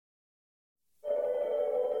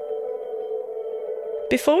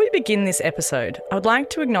Before we begin this episode, I would like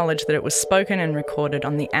to acknowledge that it was spoken and recorded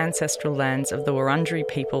on the ancestral lands of the Wurundjeri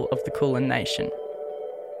people of the Kulin Nation.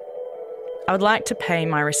 I would like to pay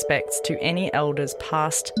my respects to any elders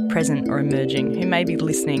past, present or emerging who may be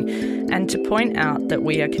listening, and to point out that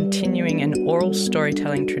we are continuing an oral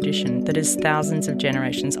storytelling tradition that is thousands of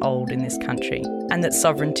generations old in this country, and that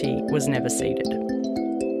sovereignty was never ceded.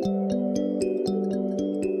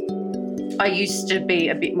 I used to be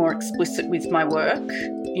a bit more explicit with my work,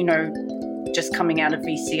 just coming out of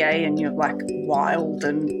VCA and you're like wild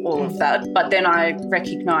and all of that. But then I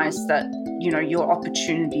recognised that, your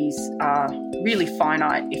opportunities are really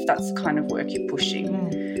finite if that's the kind of work you're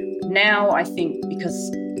pushing. Now I think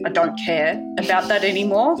because I don't care about that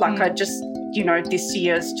anymore, I just, this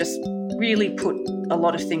year's just really put a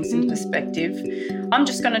lot of things in perspective. I'm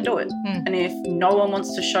just going to do it. And if no one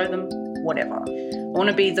wants to show them, whatever. I want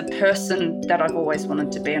to be the person that I've always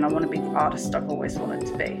wanted to be, and I want to be the artist I've always wanted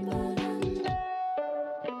to be.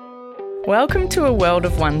 Welcome to A World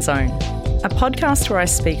of One's Own, a podcast where I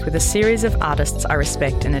speak with a series of artists I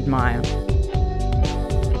respect and admire.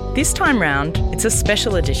 This time round, it's a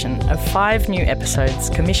special edition of 5 new episodes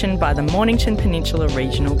commissioned by the Mornington Peninsula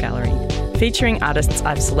Regional Gallery, featuring artists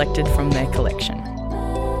I've selected from their collection.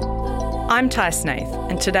 I'm Snaith,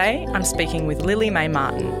 and today I'm speaking with Lily Mae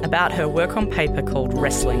Martin about her work on paper called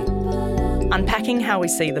Wrestling, unpacking how we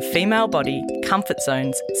see the female body, comfort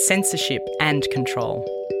zones, censorship and control.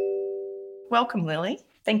 Welcome, Lily.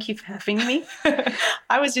 Thank you for having me.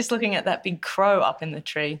 I was just looking at that big crow up in the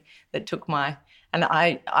tree that took and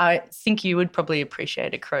I think you would probably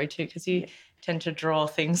appreciate a crow too, because you tend to draw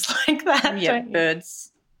things like that. Yeah,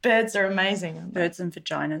 birds. Birds are amazing, aren't they? Birds and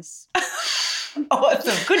vaginas.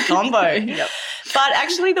 Awesome, good combo. Yep. But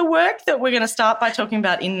actually the work that we're going to start by talking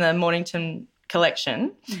about in the Mornington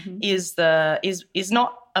collection is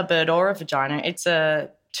not a bird or a vagina. It's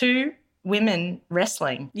 2 women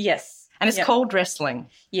wrestling. Yes. And it's called Wrestling.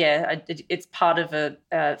 Yeah, it's part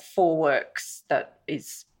of 4 works that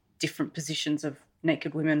is different positions of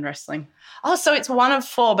naked women wrestling. Oh, so it's one of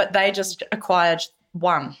 4, but they just acquired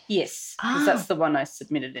 1. Yes, because that's the one I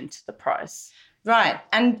submitted into the prize. Right.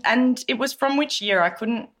 And it was from which year?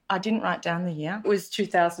 I didn't write down the year. It was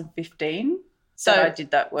 2015 that I did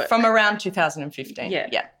that work. From around 2015.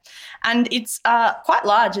 Yeah. And it's quite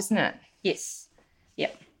large, isn't it? Yes.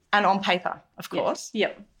 Yep. And on paper, of course.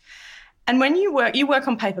 Yep. And when you work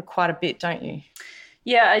on paper quite a bit, don't you?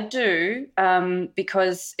 Yeah, I do,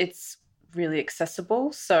 because it's really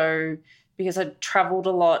accessible. So because I travelled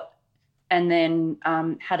a lot and then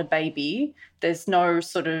had a baby, there's no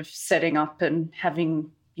sort of setting up and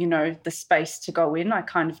having, the space to go in. I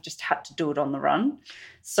kind of just had to do it on the run.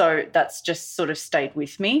 So that's just sort of stayed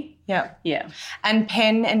with me. Yeah. Yeah. And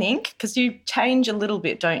pen and ink, because you change a little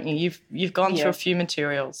bit, don't you? You've gone through a few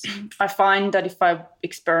materials. I find that if I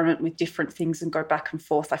experiment with different things and go back and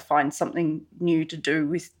forth, I find something new to do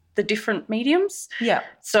with the different mediums. Yeah.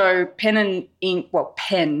 So pen and ink,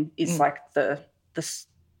 pen is like the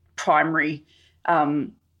primary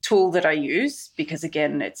tool that I use because,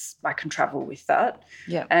 again, I can travel with that.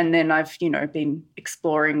 Yeah. And then I've, been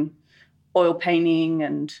exploring oil painting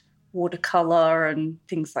and watercolour and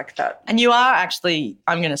things like that. And you are actually,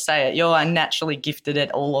 I'm going to say it, you're naturally gifted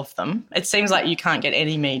at all of them. It seems like you can't get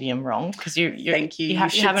any medium wrong because you Thank you. You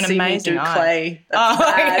have an see amazing me do eye. clay.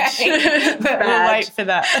 That's bad. Okay. We'll wait for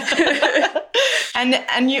that.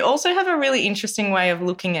 And you also have a really interesting way of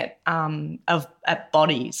looking at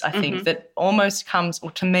bodies, I think, that almost comes,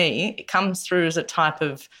 or to me, it comes through as a type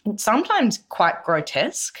of sometimes quite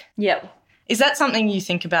grotesque. Yeah. Is that something you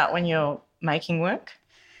think about when you're making work?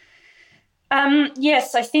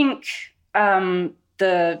 Yes, I think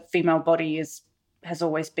the female body has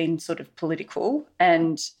always been sort of political,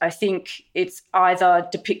 and I think it's either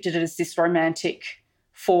depicted as this romantic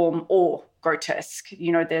form or grotesque.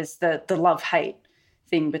 There's the love-hate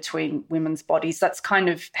thing between women's bodies. That's kind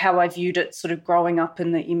of how I viewed it sort of growing up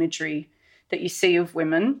in the imagery that you see of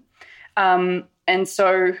women. And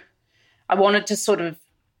so I wanted to sort of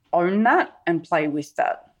own that and play with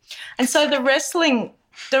that. And so the wrestling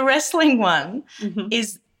one,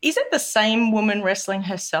 is it the same woman wrestling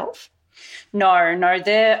herself? No,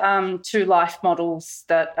 they're 2 life models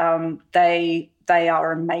that they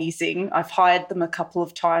are amazing. I've hired them a couple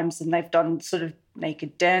of times and they've done sort of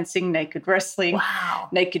naked dancing, naked wrestling,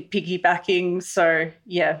 naked piggybacking. So,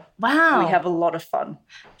 yeah, wow, we have a lot of fun.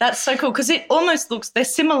 That's so cool because it almost looks, they're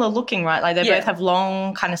similar looking, right? Like they both have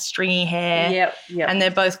long kind of stringy hair and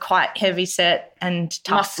they're both quite heavy set and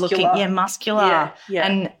tough looking. Yeah, muscular.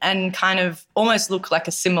 Yeah. And kind of almost look like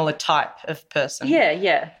a similar type of person.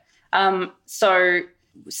 Yeah. So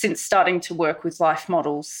since starting to work with life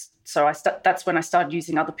models, so that's when I started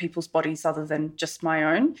using other people's bodies other than just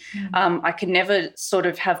my own. I can never sort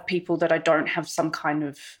of have people that I don't have some kind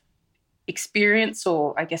of experience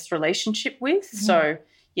or, I guess, relationship with. So,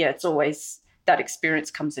 yeah, it's always that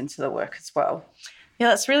experience comes into the work as well. Yeah,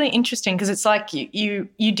 that's really interesting because it's like you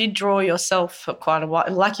did draw yourself for quite a while.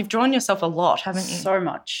 Like you've drawn yourself a lot, haven't you? So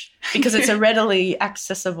much. Because it's a readily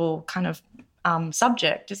accessible kind of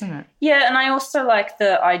subject, isn't it? Yeah, and I also like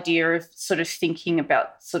the idea of sort of thinking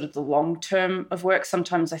about sort of the long term of work.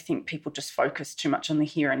 Sometimes I think people just focus too much on the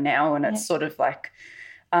here and now, and it's sort of like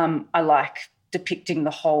I like depicting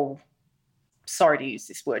the whole, sorry to use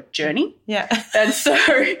this word, journey. Yeah. And so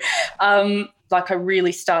like I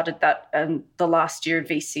really started that in the last year of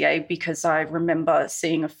VCA because I remember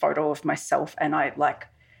seeing a photo of myself and I like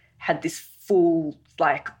had this full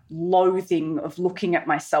like loathing of looking at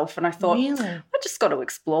myself, and I thought, really? I just got to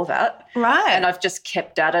explore that. Right. And I've just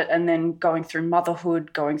kept at it, and then going through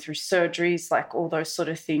motherhood, going through surgeries, like all those sort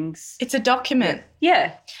of things. It's a document.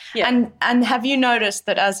 Yeah. And have you noticed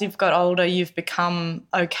that as you've got older you've become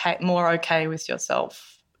more okay with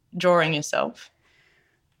yourself, drawing yourself?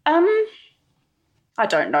 I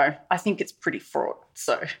don't know. I think it's pretty fraught,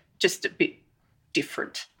 so just a bit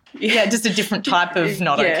different. Yeah, just a different type of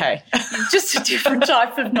not okay. Just a different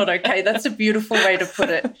type of not okay. That's a beautiful way to put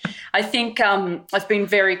it. I think I've been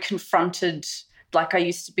very confronted, like I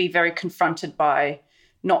used to be very confronted by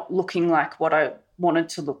not looking like what I wanted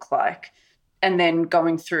to look like, and then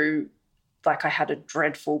going through, like I had a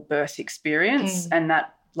dreadful birth experience and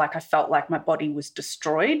that like I felt like my body was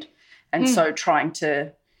destroyed, and so trying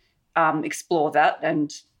to explore that,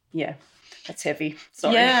 and yeah. That's heavy.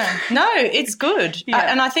 Sorry. Yeah. No, it's good.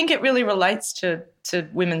 Yeah. And I think it really relates to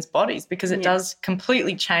women's bodies because it does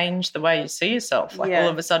completely change the way you see yourself. Like all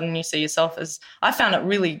of a sudden you see yourself as – I found it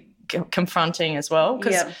really confronting as well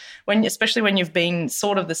because especially when you've been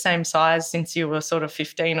sort of the same size since you were sort of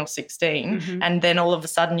 15 or 16 and then all of a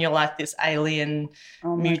sudden you're like this alien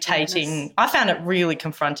mutating. Goodness. I found it really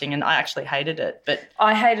confronting and I actually hated it. But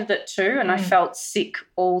I hated it too, and I felt sick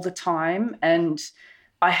all the time, and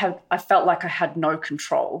I felt like I had no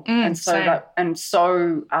control, and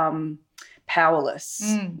so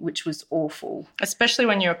powerless, which was awful. Especially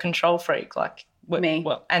when you're a control freak, like me.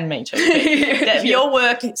 Well, and me too. Your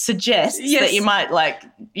work suggests that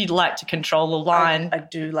you'd like to control the line. I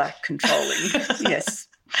do like controlling. Yes.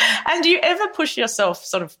 And do you ever push yourself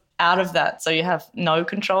sort of out of that so you have no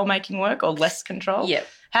control making work or less control? Yeah.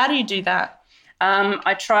 How do you do that?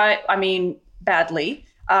 I try. I mean, badly.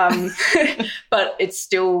 But it's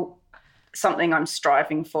still something I'm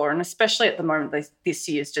striving for, and especially at the moment, this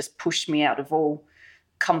year's just pushed me out of all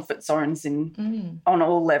comfort zones on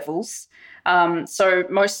all levels. So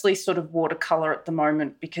mostly sort of watercolour at the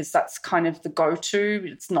moment because that's kind of the go-to.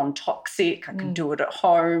 It's non-toxic. I can do it at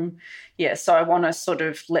home. Yeah, so I want to sort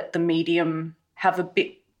of let the medium have a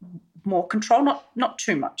bit more control, not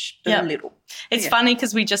too much, but a little. It's funny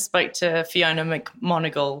because we just spoke to Fiona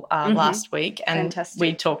McMonigal last week and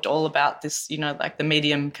we talked all about this, like the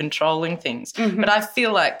medium controlling things. But I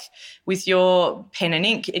feel like with your pen and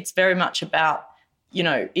ink, it's very much about,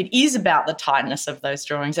 it is about the tightness of those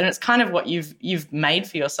drawings, and it's kind of what you've made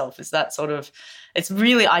for yourself is that sort of, it's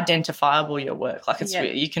really identifiable, your work. Like it's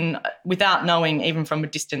you can, without knowing, even from a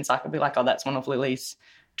distance, I could be like, oh, that's one of Lily's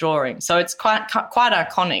drawing. So it's quite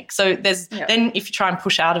iconic. So there's then if you try and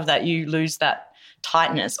push out of that, you lose that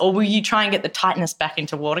tightness. Or will you try and get the tightness back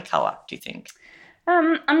into watercolour, do you think?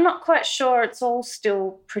 I'm not quite sure. It's all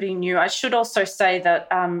still pretty new. I should also say that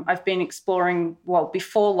I've been exploring,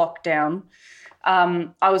 before lockdown,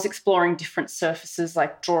 I was exploring different surfaces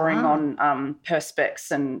like drawing on perspex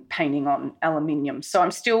and painting on aluminium. So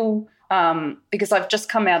I'm still because I've just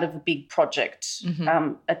come out of a big project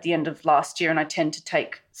at the end of last year, and I tend to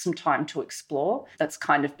take some time to explore. That's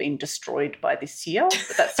kind of been destroyed by this year,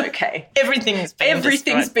 but that's okay. Everything's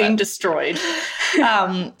been destroyed.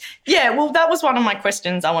 Well, that was one of my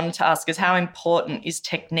questions I wanted to ask is how important is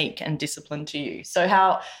technique and discipline to you? So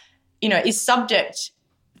how, is subject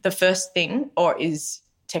the first thing or is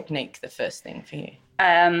technique the first thing for you?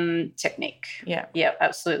 Technique. Yeah,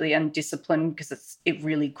 absolutely. And discipline because it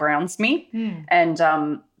really grounds me.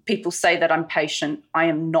 And people say that I'm patient. I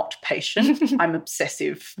am not patient. I'm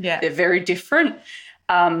obsessive. Yeah. They're very different.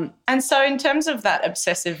 And so in terms of that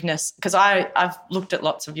obsessiveness, because I've looked at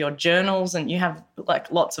lots of your journals and you have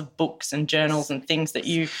like lots of books and journals and things that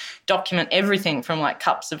you document everything from like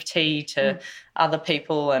cups of tea to other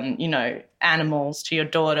people and, animals to your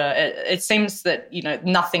daughter. It seems that,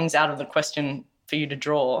 nothing's out of the question for you to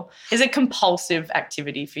draw. Is it compulsive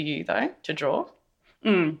activity for you though to draw?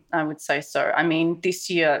 I would say so. I mean, this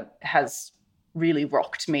year has really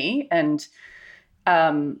rocked me, and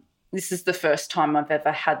this is the first time I've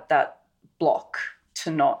ever had that block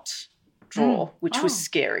to not draw, which was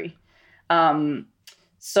scary.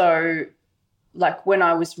 So, like, when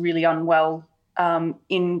I was really unwell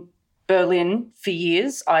in Berlin for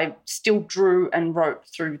years, I still drew and wrote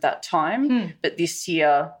through that time. But this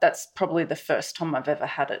year, that's probably the first time I've ever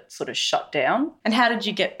had it sort of shut down. And how did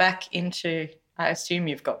you get back into, I assume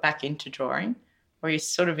you've got back into drawing, or you're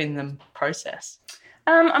sort of in the process?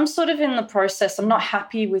 I'm sort of in the process. I'm not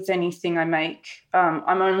happy with anything I make.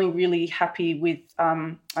 I'm only really happy with,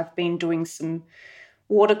 I've been doing some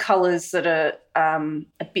watercolours that are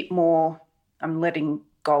a bit more, I'm letting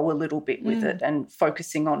go a little bit with it and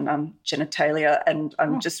focusing on genitalia, and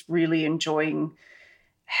I'm just really enjoying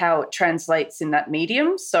how it translates in that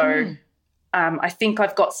medium. So I think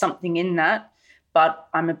I've got something in that, but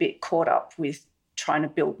I'm a bit caught up with trying to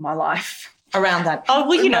build my life around that. Oh,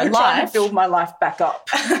 well, trying life. to build my life back up.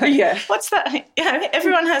 Yeah. What's that?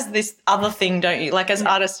 Everyone has this other thing, don't you? Like, as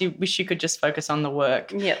artists, you wish you could just focus on the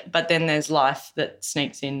work. Yeah. But then there's life that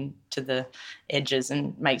sneaks in to the edges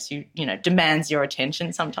and makes you, demands your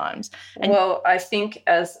attention sometimes. And well, I think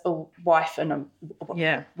as a wife and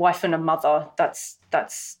a mother, that's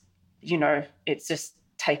it's just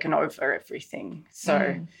taken over everything.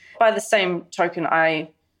 So by the same token, I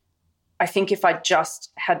think if I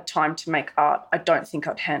just had time to make art, I don't think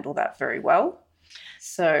I'd handle that very well.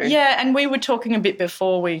 So yeah, and we were talking a bit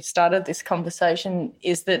before we started this conversation,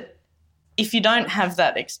 is that if you don't have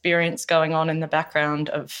that experience going on in the background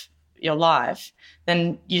of your life,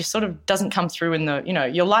 then you sort of doesn't come through in the,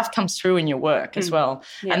 your life comes through in your work as well.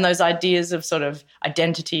 Yeah. And those ideas of sort of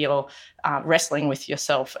identity or wrestling with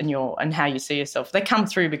yourself and how you see yourself, they come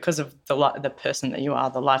through because of the person that you are,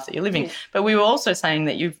 the life that you're living. Yeah. But we were also saying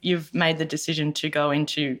that you've made the decision to go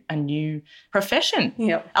into a new profession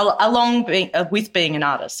with being an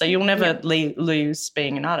artist. So you'll never lose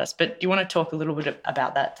being an artist. But do you want to talk a little bit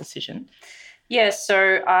about that decision? Yeah,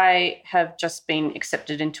 so I have just been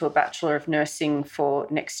accepted into a Bachelor of Nursing for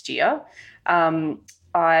next year.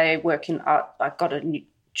 I work in art. I got a new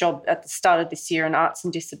job at the start of this year in arts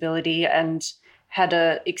and disability, and had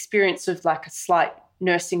a experience of like a slight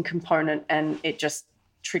nursing component, and it just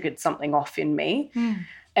triggered something off in me.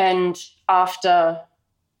 And after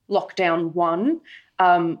lockdown 1,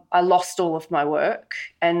 I lost all of my work,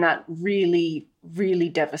 and that really, really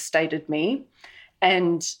devastated me.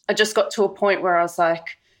 And I just got to a point where I was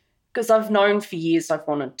like, because I've known for years I've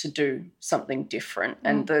wanted to do something different,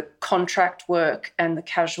 and the contract work and the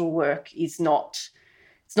casual work it's not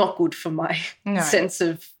good for my sense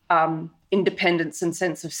of independence and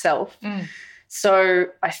sense of self. So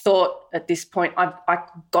I thought at this point I've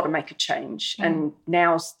got to make a change, and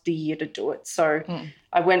now's the year to do it. So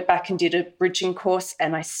I went back and did a bridging course,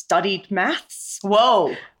 and I studied maths.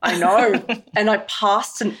 Whoa. I know. And I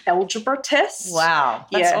passed an algebra test. Wow.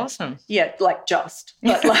 That's awesome. Yeah, but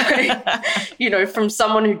from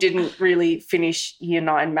someone who didn't really finish year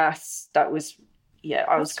 9 maths, I was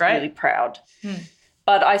great. Really proud.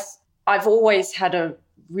 But I've always had a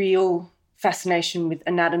real fascination with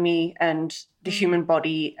anatomy and the human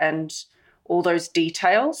body and all those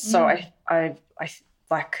details. So I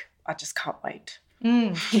just can't wait.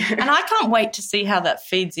 And I can't wait to see how that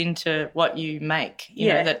feeds into what you make,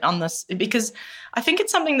 that on this, because I think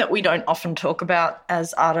it's something that we don't often talk about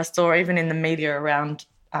as artists, or even in the media around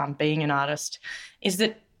being an artist, is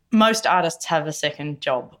that most artists have a second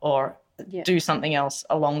job or do something else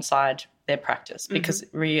alongside their practice, because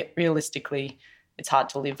realistically it's hard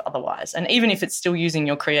to live otherwise. And even if it's still using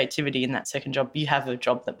your creativity in that second job, you have a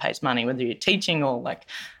job that pays money, whether you're teaching or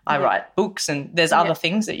I write books, and there's other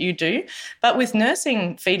things that you do. But with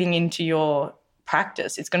nursing feeding into your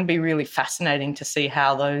practice, it's going to be really fascinating to see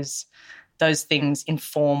how those things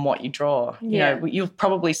inform what you draw. You'll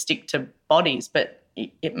probably stick to bodies, but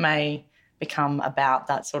it may become about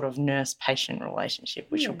that sort of nurse-patient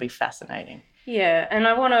relationship, which will be fascinating. Yeah, and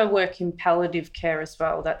I want to work in palliative care as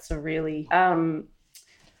well. That's a really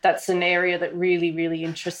that's an area that really, really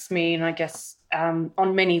interests me, and I guess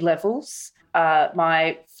on many levels.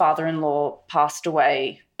 My father-in-law passed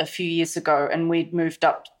away a few years ago, and we'd moved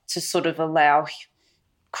up to sort of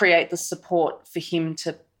create the support for him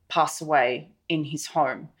to pass away in his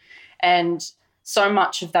home. And so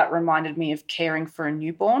much of that reminded me of caring for a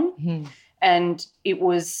newborn, and it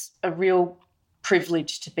was a real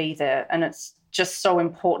privilege to be there. And it's just so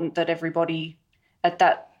important that everybody at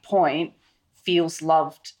that point feels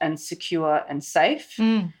loved and secure and safe.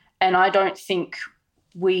 And I don't think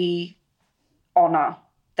we honour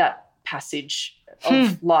that passage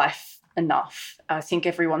of life enough. I think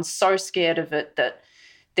everyone's so scared of it that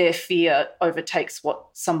their fear overtakes what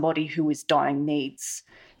somebody who is dying needs.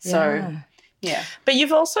 So, yeah. But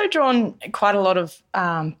you've also drawn quite a lot of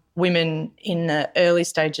women in the early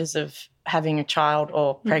stages of having a child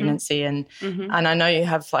or pregnancy, and I know you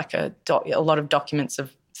have like a lot of documents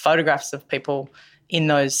of photographs of people in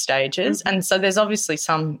those stages, and so there's obviously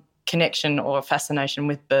some connection or fascination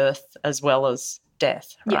with birth as well as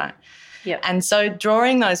death, right? Yeah. And so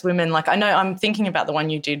drawing those women, like I know I'm thinking about the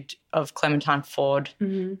one you did of Clementine Ford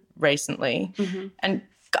recently, and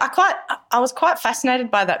I was quite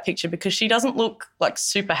fascinated by that picture because she doesn't look like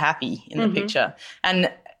super happy in the picture,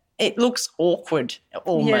 and it looks awkward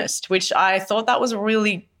almost, which I thought that was a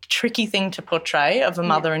really tricky thing to portray of a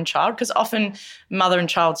mother and child, because often mother and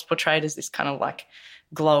child's portrayed as this kind of like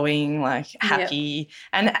glowing, like happy.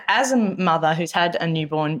 And as a mother who's had a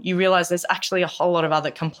newborn, you realise there's actually a whole lot of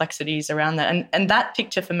other complexities around that. And that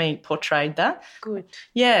picture for me portrayed that. Good.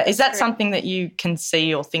 Yeah. That's Is that great. something that you can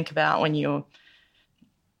see or think about when you're...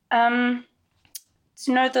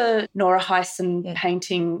 Do you know the Nora Hyson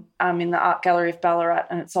painting in the Art Gallery of Ballarat,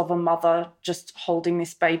 and it's of a mother just holding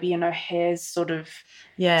this baby and her hair's sort of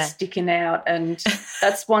sticking out, and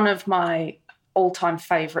that's one of my all-time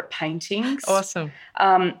favourite paintings. Awesome.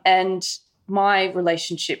 And my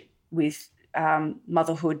relationship with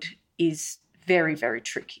motherhood is very, very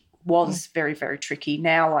tricky, was very, very tricky.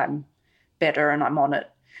 Now I'm better and I'm on it.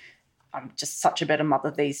 I'm just such a better mother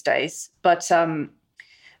these days. But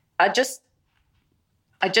I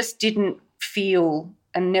just didn't feel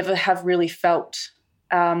and never have really felt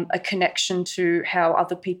a connection to how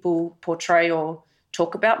other people portray or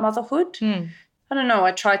talk about motherhood. I don't know.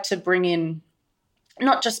 I tried to bring in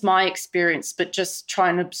not just my experience, but just try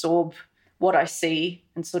and absorb what I see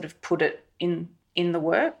and sort of put it in the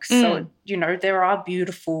work. So, you know, there are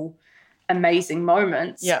beautiful, amazing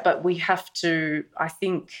moments, but we have to, I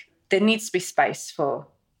think there needs to be space for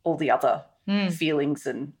all the other feelings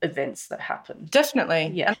and events that happen.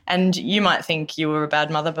 Definitely. Yeah. And you might think you were a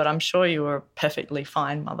bad mother, but I'm sure you were a perfectly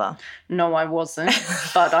fine mother. No, I wasn't,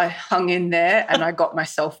 but I hung in there and I got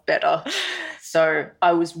myself better. So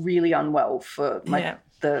I was really unwell for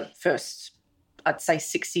the first, I'd say,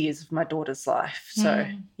 6 years of my daughter's life. So,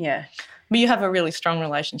 yeah. But you have a really strong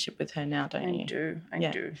relationship with her now, don't you? I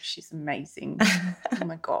do. She's amazing. Oh,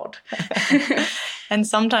 my God. And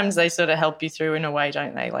sometimes they sort of help you through in a way,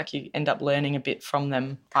 don't they? Like you end up learning a bit from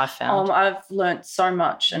them, I found. I've learnt so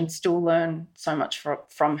much and still learn so much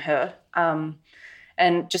from her.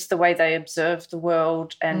 And just the way they observe the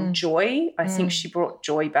world and joy, I think she brought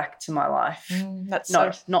joy back to my life.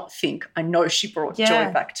 I know she brought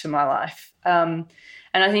joy back to my life. And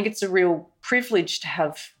I think it's a real privilege to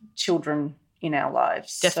have children in our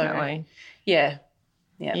lives. Definitely. So,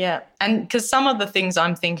 yeah. And because some of the things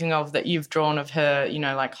I'm thinking of that you've drawn of her, you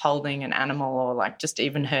know, like holding an animal or like just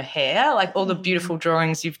even her hair, like all the beautiful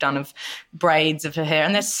drawings you've done of braids of her hair,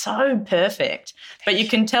 and they're so perfect. But you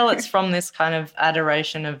can tell it's from this kind of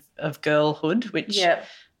adoration of girlhood, which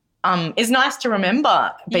is nice to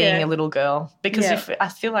remember being a little girl, because I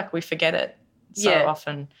feel like we forget it so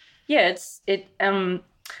often. Yeah,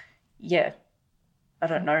 I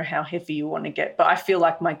don't know how heavy you want to get, but I feel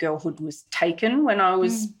like my girlhood was taken when I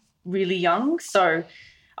was really young. So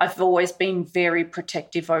I've always been very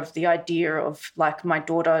protective over the idea of like my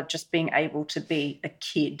daughter just being able to be a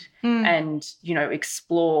kid and, you know,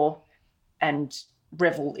 explore and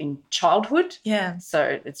revel in childhood. Yeah.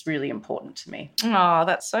 So it's really important to me. Oh,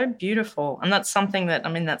 that's so beautiful. And that's something that, I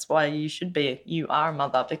mean, that's why you are a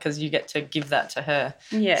mother, because you get to give that to her.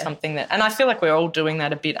 Yeah. Something that, and I feel like we're all doing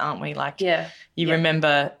that a bit, aren't we? Like you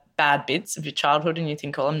remember bad bits of your childhood and you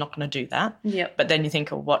think, oh, I'm not going to do that. Yeah. But then you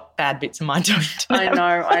think, oh, what bad bits am I doing to them?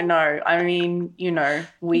 I know. I mean, you know,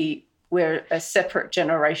 we're a separate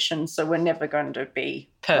generation, so we're never going to be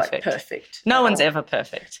perfect. Like, perfect. No one's ever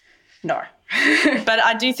perfect. No. But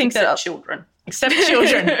I do think Except children.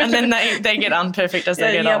 And then they get unperfect as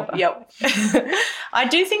they get older. Yep. I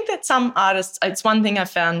do think that some artists, it's one thing I've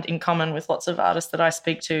found in common with lots of artists that I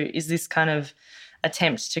speak to, is this kind of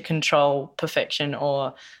attempt to control perfection,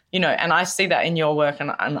 or, you know, and I see that in your work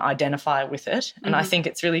and identify with it. And I think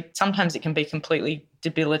it's really, sometimes it can be completely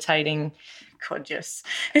debilitating. God, yes.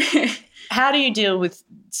 How do you deal with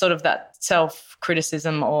sort of that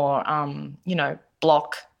self-criticism or, you know,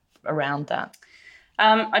 block around that?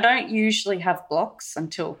 I don't usually have blocks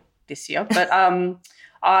until this year, but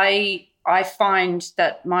I find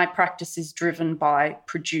that my practice is driven by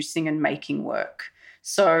producing and making work.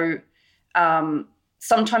 So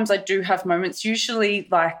sometimes I do have moments, usually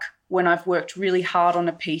like when I've worked really hard on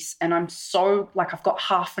a piece and I'm so like I've got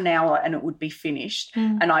half an hour and it would be finished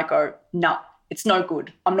and I go, no, it's no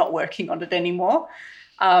good. I'm not working on it anymore.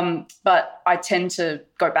 But I tend to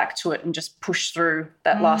go back to it and just push through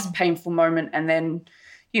that last painful moment and then,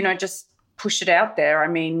 you know, just push it out there. I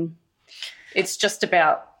mean, it's just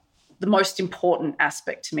about the most important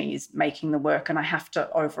aspect to me is making the work, and I have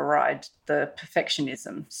to override the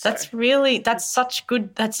perfectionism. So.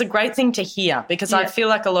 That's a great thing to hear, because I feel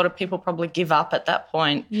like a lot of people probably give up at that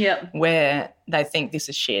point where they think this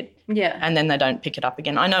is shit and then they don't pick it up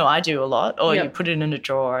again. I know I do a lot, or you put it in a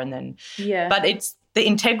drawer and then but it's the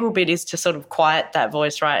integral bit is to sort of quiet that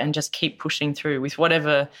voice, right, and just keep pushing through with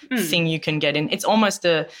whatever thing you can get in. It's almost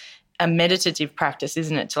a meditative practice,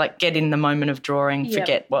 isn't it, to like get in the moment of drawing,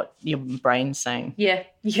 forget what your brain's saying.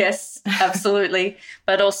 Yes, absolutely.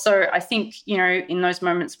 But also I think, you know, in those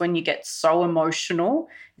moments when you get so emotional,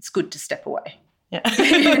 it's good to step away.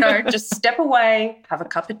 You know, just step away, have a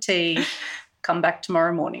cup of tea, come back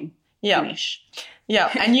tomorrow morning, finish.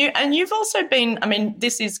 And you've also been, I mean,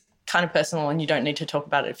 this is kind of personal and you don't need to talk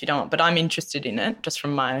about it if you don't want, but I'm interested in it just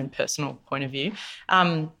from my own personal point of view.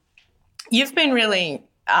 You've been really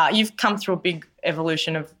you've come through a big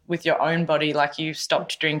evolution with your own body, like you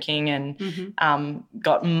stopped drinking and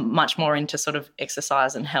got much more into sort of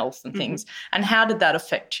exercise and health and things. And how did that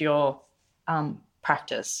affect your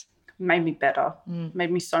practice? Made me better,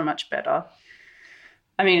 made me so much better.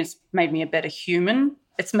 I mean, it's made me a better human.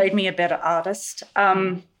 It's made me a better artist.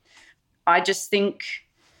 I just think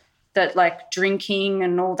that like drinking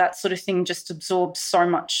and all that sort of thing just absorbs so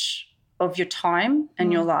much of your time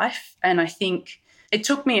and your life. And I think it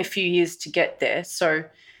took me a few years to get there. So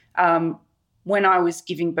when I was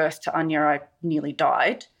giving birth to Anya, I nearly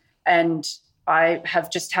died. And I have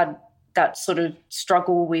just had that sort of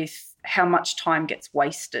struggle with how much time gets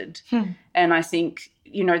wasted. And I think,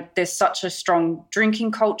 you know, there's such a strong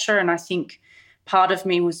drinking culture, and I think part of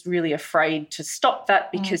me was really afraid to stop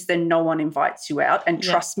that because then no one invites you out. And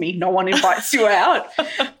trust me, no one invites you out.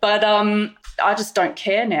 But I just don't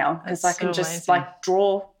care now because I can just like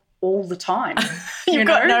draw all the time. You've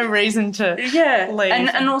got no reason to leave.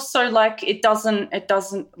 And also like it doesn't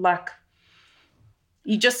like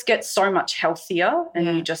you just get so much healthier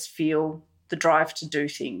and you just feel the drive to do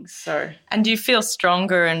things. So and do you feel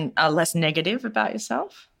stronger and less negative about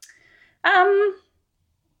yourself?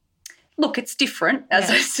 Look, it's different,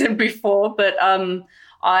 as I said before, but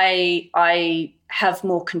I have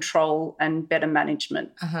more control and better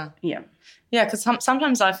management. Yeah, because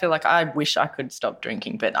sometimes I feel like I wish I could stop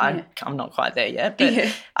drinking, but I'm not quite there yet.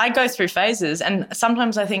 But I go through phases, and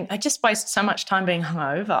sometimes I think I just waste so much time being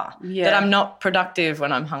hungover that I'm not productive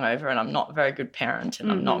when I'm hungover, and I'm not a very good parent,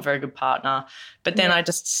 and I'm not a very good partner. But then I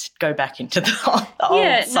just go back into the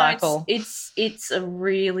old cycle. No, it's a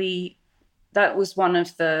really – that was one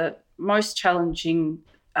of the most challenging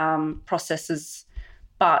processes,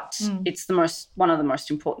 but it's one of the most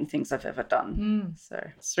important things I've ever done. So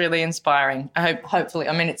it's really inspiring. Hopefully,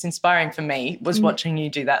 I mean, it's inspiring for me was watching you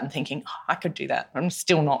do that and thinking, I could do that. I'm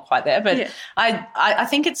still not quite there, but I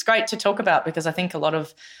think it's great to talk about because I think a lot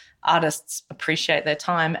of artists appreciate their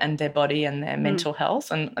time and their body and their mental health,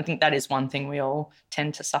 and I think that is one thing we all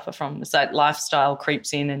tend to suffer from is that lifestyle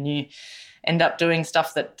creeps in and you end up doing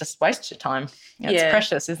stuff that just wastes your time. It's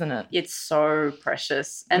precious, isn't it? It's so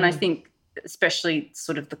precious. And I think especially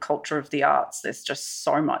sort of the culture of the arts, there's just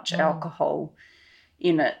so much alcohol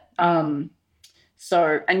in it.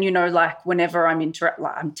 So, and, you know, like whenever I'm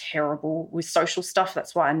I'm terrible with social stuff.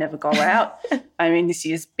 That's why I never go out. I mean, this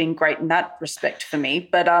year's been great in that respect for me.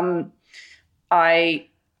 But I'm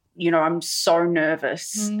so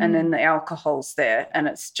nervous and then the alcohol's there and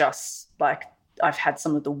it's just like I've had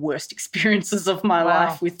some of the worst experiences of my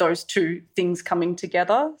life with those two things coming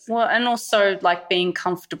together. Well, and also like being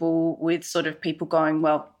comfortable with sort of people going,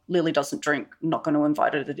 well, Lily doesn't drink, I'm not going to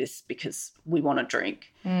invite her to this because we want to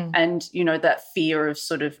drink. And, you know, that fear of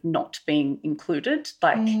sort of not being included.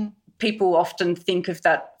 Like people often think of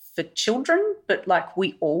that for children, but like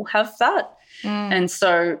we all have that. And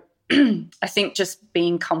so I think just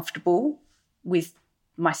being comfortable with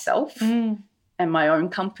myself and my own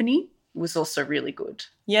company was also really good.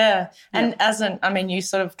 Yeah. And you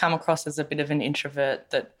sort of come across as a bit of an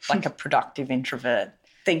introvert, like a productive introvert.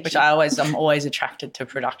 I'm always attracted to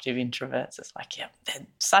productive introverts. It's like, they're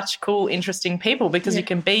such cool, interesting people because you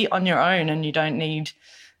can be on your own and you don't need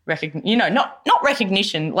not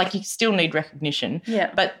recognition, like you still need recognition,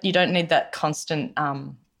 but you don't need that constant,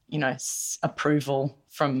 approval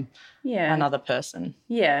from another person.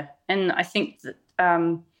 Yeah. And I think that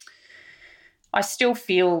I still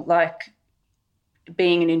feel like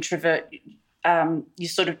being an introvert, you're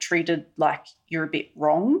sort of treated like you're a bit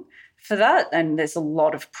wrong for that, and there's a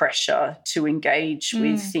lot of pressure to engage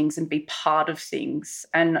with things and be part of things.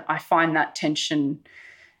 And I find that tension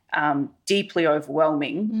deeply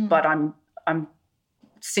overwhelming. But I'm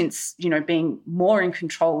since, being more in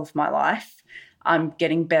control of my life, I'm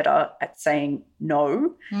getting better at saying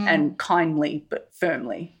no and kindly but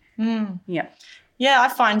firmly. Yeah. Yeah, I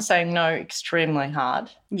find saying no extremely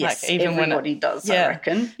hard. Yes, like even everybody does, I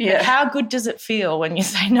reckon. Yeah. But how good does it feel when you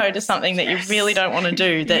say no to something that you really don't want to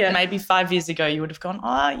do that maybe 5 years ago you would have gone,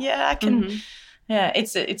 oh, yeah, I can. Mm-hmm. Yeah,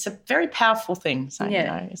 it's a very powerful thing saying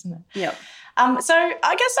no, isn't it? Yeah. So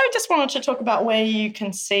I guess I just wanted to talk about where you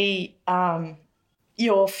can see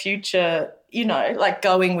your future, like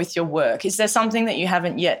going with your work. Is there something that you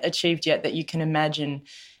haven't yet achieved yet that you can imagine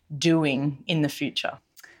doing in the future?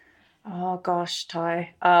 Oh, gosh,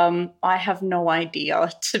 Ty. I have no idea,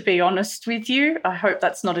 to be honest with you. I hope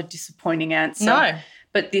that's not a disappointing answer. No.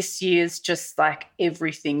 But this year's just like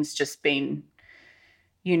everything's just been,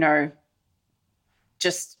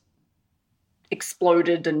 just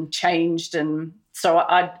exploded and changed. And so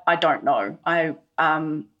I don't know. I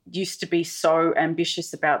used to be so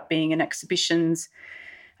ambitious about being in exhibitions,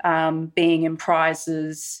 being in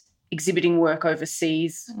prizes, exhibiting work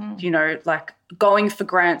overseas, like going for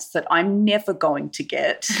grants that I'm never going to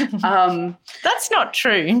get. That's not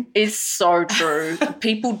true. It's so true.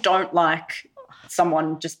 People don't like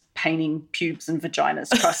someone just painting pubes and vaginas,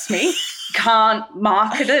 trust me. Can't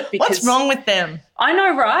market it because... What's wrong with them? I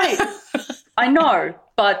know, right? I know.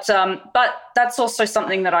 But that's also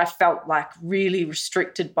something that I felt like really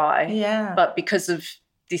restricted by. Yeah. But because of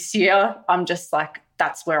this year, I'm just like,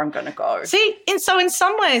 that's where I'm going to go. See, so in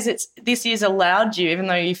some ways this year's allowed you, even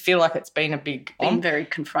though you feel like it's been very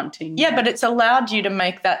confronting. Yeah, but it's allowed you to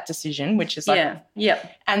make that decision, which is like... Yeah.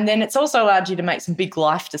 And then it's also allowed you to make some big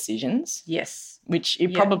life decisions. Yes. Which you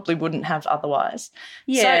probably wouldn't have otherwise.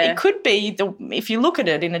 Yeah. So it could be, if you look at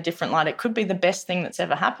it in a different light, it could be the best thing that's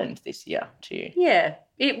ever happened this year to you. Yeah,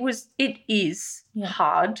 it is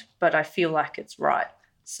hard, but I feel like it's right.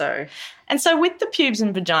 So with the pubes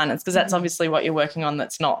and vaginas, because that's obviously what you're working on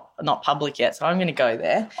that's not public yet, so I'm going to go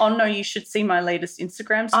there. Oh, no, you should see my latest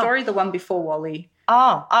Instagram story, the one before Wally.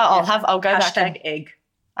 I'll go back. #egg.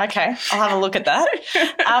 Okay, I'll have a look at that.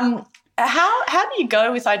 How do you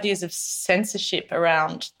go with ideas of censorship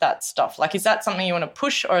around that stuff? Like, is that something you want to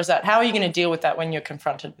push, or how are you going to deal with that when you're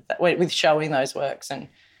confronted with that, with showing those works?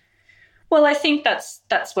 Well, I think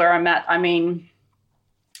that's where I'm at. I mean,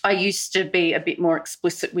 I used to be a bit more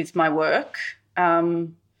explicit with my work,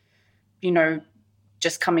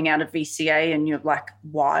 just coming out of VCA and you're like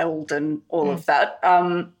wild and all of that.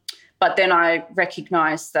 But then I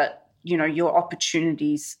recognised that, your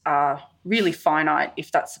opportunities are really finite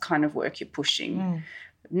if that's the kind of work you're pushing.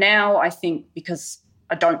 Now I think because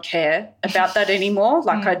I don't care about that anymore,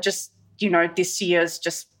 like I just, this year's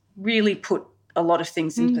just really put a lot of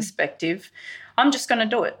things in perspective. I'm just going to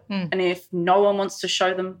do it. And if no one wants to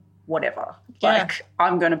show them, whatever. Like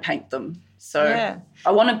I'm going to paint them. So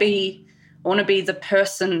I want to be the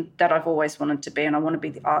person that I've always wanted to be, and I want to be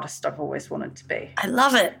the artist I've always wanted to be. I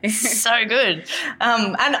love it. So good.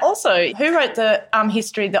 And also, who wrote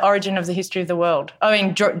the origin of the history of the world? I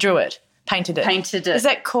mean, drew it, painted it. Is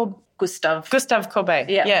that called Gustave Courbet?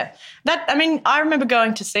 Yeah. I remember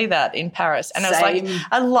going to see that in Paris, and Same.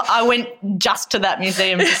 I was like, I went just to that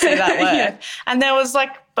museum to see that work, and there was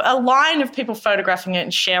like a line of people photographing it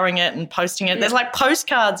and sharing it and posting it. There's like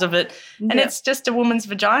postcards of it, and it's just a woman's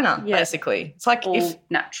vagina, basically. It's like all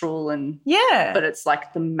natural and but it's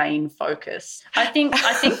like the main focus. I think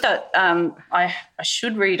that I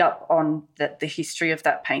should read up on the history of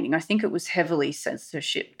that painting. I think it was heavily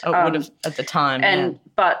censorshiped. It would have at the time,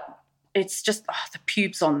 but it's just the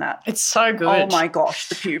pubes on that. It's so good. Oh my gosh,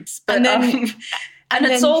 the pubes. But, and then, and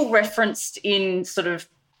it's all referenced in sort of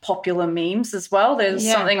popular memes as well. There's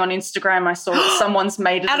something on Instagram I saw that someone's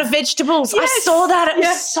made it out of vegetables. Yes. I saw that. It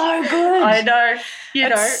was so good. I know.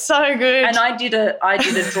 It's so good. And I did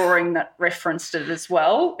a drawing that referenced it as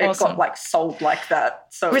well. It got like sold like that.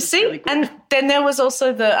 So it was really good. And then there was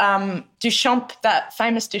also the Duchamp, that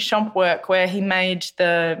famous Duchamp work where he made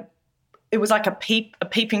it was like a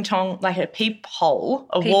peeping Tom, like a peep hole,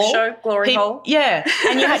 peep wall. Show, glory hole. Yeah,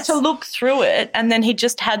 and you had to look through it, and then he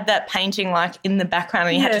just had that painting like in the background,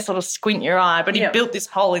 and you had to sort of squint your eye, but he built this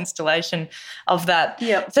whole installation of that.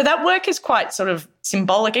 Yep. So that work is quite sort of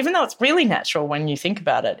symbolic, even though it's really natural when you think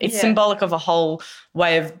about it. It's symbolic of a whole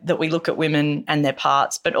way that we look at women and their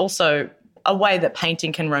parts, but also a way that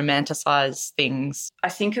painting can romanticize things. I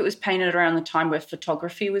think it was painted around the time where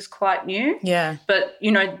photography was quite new. Yeah. But,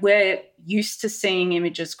 where used to seeing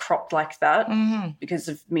images cropped like that because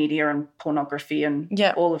of media and pornography and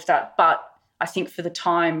all of that. But I think for the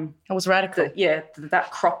time, it was radical.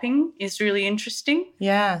 That cropping is really interesting.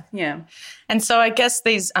 Yeah. Yeah. And so I guess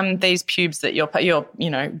these pubes that your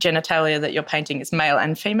genitalia that you're painting is male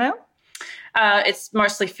and female? It's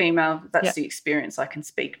mostly female. That's the experience I can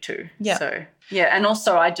speak to. Yeah. So, and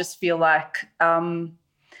also I just feel like,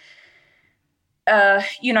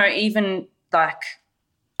 even like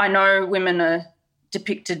I know women are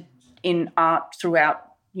depicted in art throughout,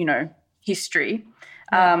 history,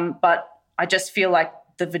 but I just feel like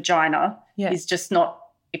the vagina is just not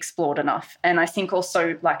explored enough. And I think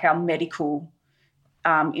also like our medical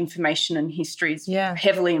information and history is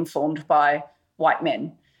heavily informed by white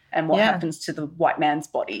men and what happens to the white man's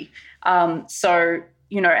body.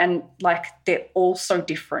 And like they're all so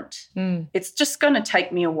different. It's just going to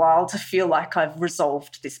take me a while to feel like I've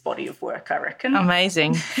resolved this body of work, I reckon.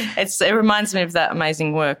 Amazing. It reminds me of that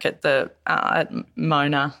amazing work at at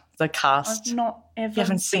Mona, the cast. I've not ever you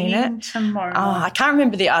haven't seen it? To Mona. Oh, I can't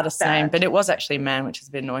remember the artist's name, but it was actually a man, which is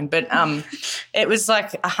a bit annoying. But it was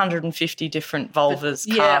like 150 different vulvas cast.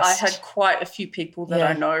 Yeah, I had quite a few people that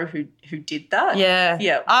I know who did that. Yeah.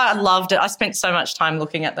 Yeah. I loved it. I spent so much time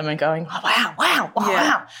looking at them and going, oh,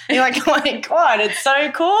 wow. And you're like, oh, my God, it's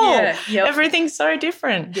so cool. Yeah. Yep. Everything's so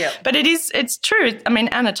different. Yeah. But it's true. I mean,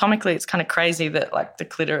 anatomically, it's kind of crazy that, like, the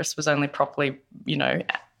clitoris was only properly,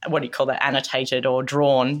 what do you call that, annotated or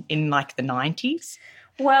drawn in, like, the 90s.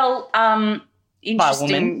 Well,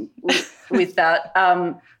 interesting with that.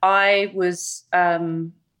 I was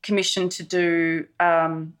commissioned to do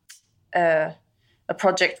a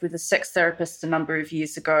project with a sex therapist a number of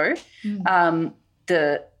years ago,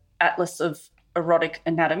 the Atlas of Erotic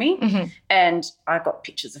Anatomy, and I got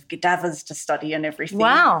pictures of cadavers to study and everything.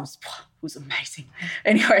 Wow. It was amazing.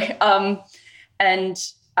 Anyway, and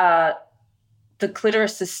the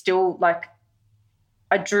clitoris is still like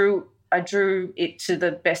I drew it to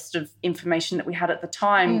the best of information that we had at the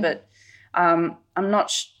time, but I'm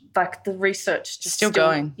not like the research just still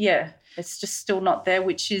going. Yeah, it's just still not there,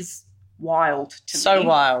 which is wild to me. So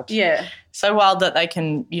wild. Yeah. So wild that they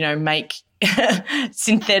can, make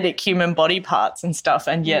synthetic human body parts and stuff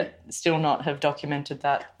and yet still not have documented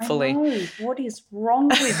that fully. I know. What is wrong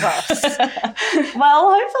with us?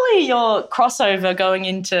 Well, hopefully your crossover going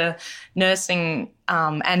into nursing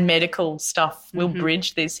and medical stuff will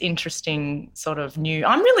bridge this interesting sort of new –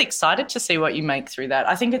 I'm really excited to see what you make through that.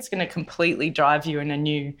 I think it's going to completely drive you in a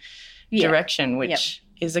new direction, which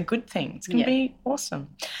is a good thing. It's going to be awesome.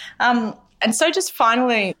 And so just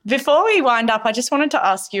finally, before we wind up, I just wanted to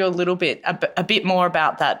ask you a little bit, a bit more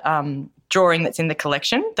about that drawing that's in the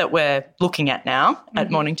collection that we're looking at now at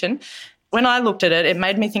Mornington. When I looked at it, it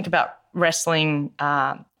made me think about wrestling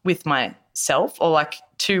with myself, or like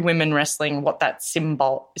two women wrestling, what that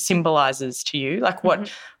symbolises to you. Like what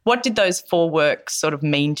did those 4 works sort of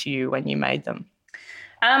mean to you when you made them?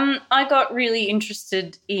 I got really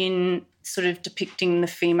interested in sort of depicting the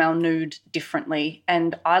female nude differently,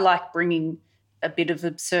 and I like bringing a bit of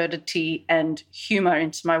absurdity and humour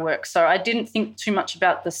into my work. So I didn't think too much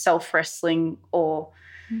about the self-wrestling or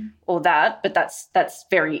that, but that's a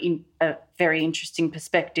very interesting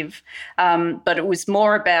perspective. But it was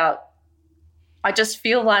more about, I just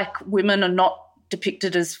feel like women are not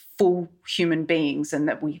depicted as full human beings, and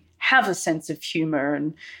that we have a sense of humour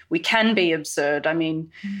and we can be absurd. I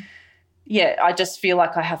mean, I just feel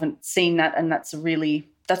like I haven't seen that, and that's a really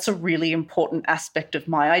important aspect of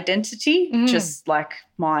my identity. Just like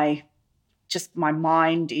my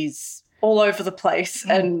mind is all over the place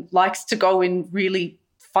and likes to go in really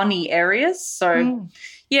funny areas. So,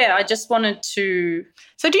 I just wanted to...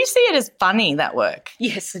 So do you see it as funny, that work?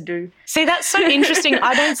 Yes, I do. See, that's so interesting.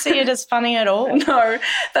 I don't see it as funny at all. No,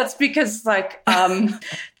 that's because, like,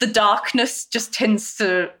 the darkness just tends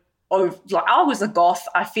to... like, I was a goth.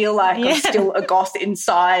 I feel like I'm still a goth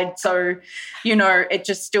inside. So, it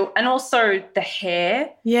just still... And also the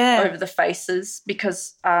hair over the faces,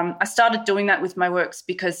 because I started doing that with my works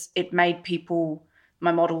because it made people...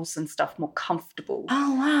 my models and stuff more comfortable.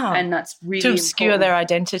 Oh, wow. And that's really to obscure important. their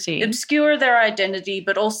identity. Obscure their identity,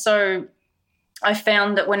 but also I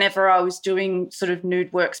found that whenever I was doing sort of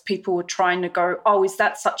nude works, people were trying to go, oh, is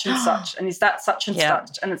that such and such, and is that such and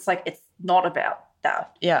such? And it's like, it's not about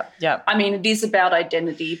that. Yeah, yeah. I mean, it is about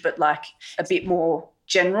identity, but like a bit more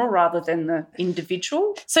general rather than the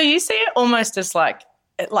individual. So you see it almost as like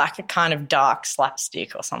a kind of dark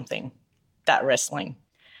slapstick or something, that wrestling.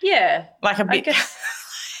 Yeah. Like a bit.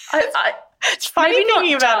 It's funny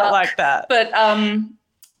thinking about it like that. But I'm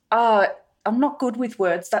not good with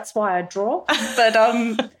words. That's why I draw. But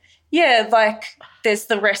Yeah, like there's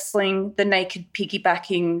the wrestling, the naked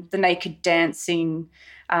piggybacking, the naked dancing.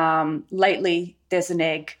 Lately there's an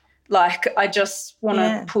egg. Like I just want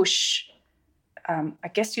to push, I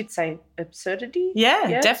guess you'd say absurdity.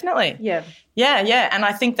 Yeah, definitely. Yeah. Yeah. And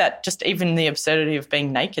I think that just even the absurdity of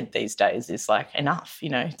being naked these days is like enough, you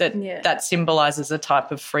know, that symbolises a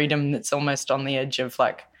type of freedom that's almost on the edge of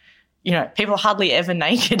like, you know, people are hardly ever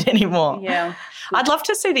naked anymore. Yeah. I'd love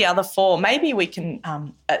to see the other 4. Maybe we can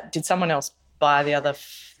did someone else buy the other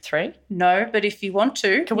 3? No, but if you want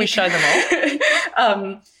to. Can we show them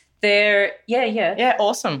all? They're, yeah. Yeah,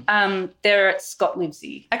 awesome. They're at Scott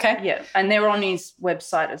Livesey. Okay. Yeah, and they're on his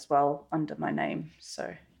website as well under my name,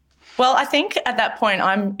 so. Well, I think at that point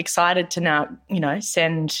I'm excited to now, you know,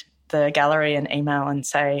 send the gallery an email and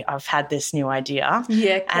say I've had this new idea.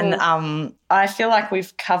 Yeah, cool. And I feel like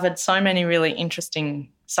we've covered so many really interesting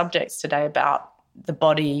subjects today about the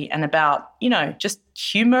body and about, you know, just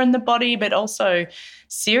humour in the body, but also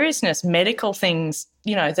seriousness, medical things,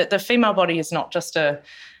 you know, that the female body is not just a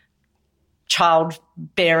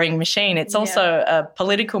childbearing machine. It's also a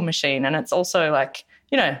political machine, and it's also like,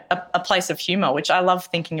 you know, a place of humour, which I love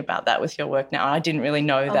thinking about that with your work now. I didn't really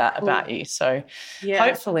know that about you. So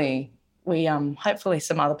hopefully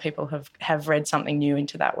some other people have read something new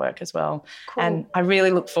into that work as well. Cool. And I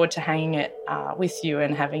really look forward to hanging it with you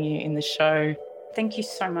and having you in the show. Thank you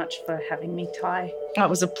so much for having me, Ty. Oh, it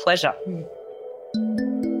was a pleasure.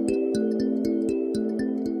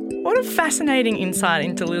 What a fascinating insight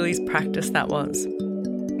into Lily's practice that was.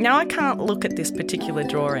 Now I can't look at this particular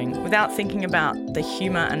drawing without thinking about the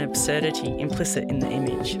humour and absurdity implicit in the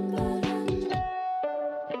image.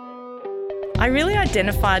 I really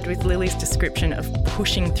identified with Lily's description of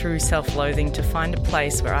pushing through self-loathing to find a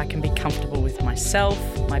place where I can be comfortable with myself,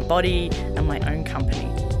 my body, and my own company.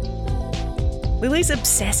 Lily's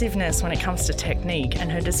obsessiveness when it comes to technique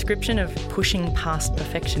and her description of pushing past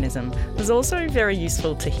perfectionism was also very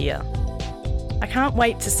useful to hear. I can't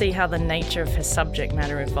wait to see how the nature of her subject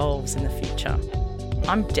matter evolves in the future.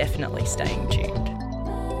 I'm definitely staying tuned.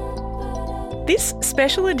 This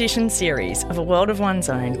special edition series of A World of One's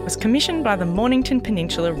Own was commissioned by the Mornington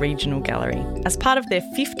Peninsula Regional Gallery as part of their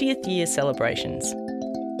 50th year celebrations.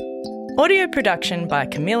 Audio production by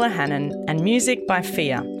Camilla Hannon and music by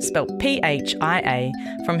Phia, spelt Phia,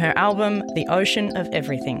 from her album The Ocean of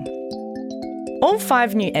Everything. All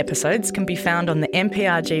 5 new episodes can be found on the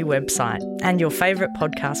MPRG website and your favourite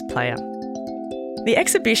podcast player. The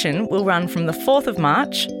exhibition will run from the 4th of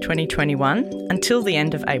March 2021 until the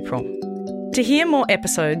end of April. To hear more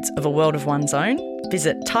episodes of A World of One's Own,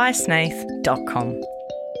 visit tysnaith.com.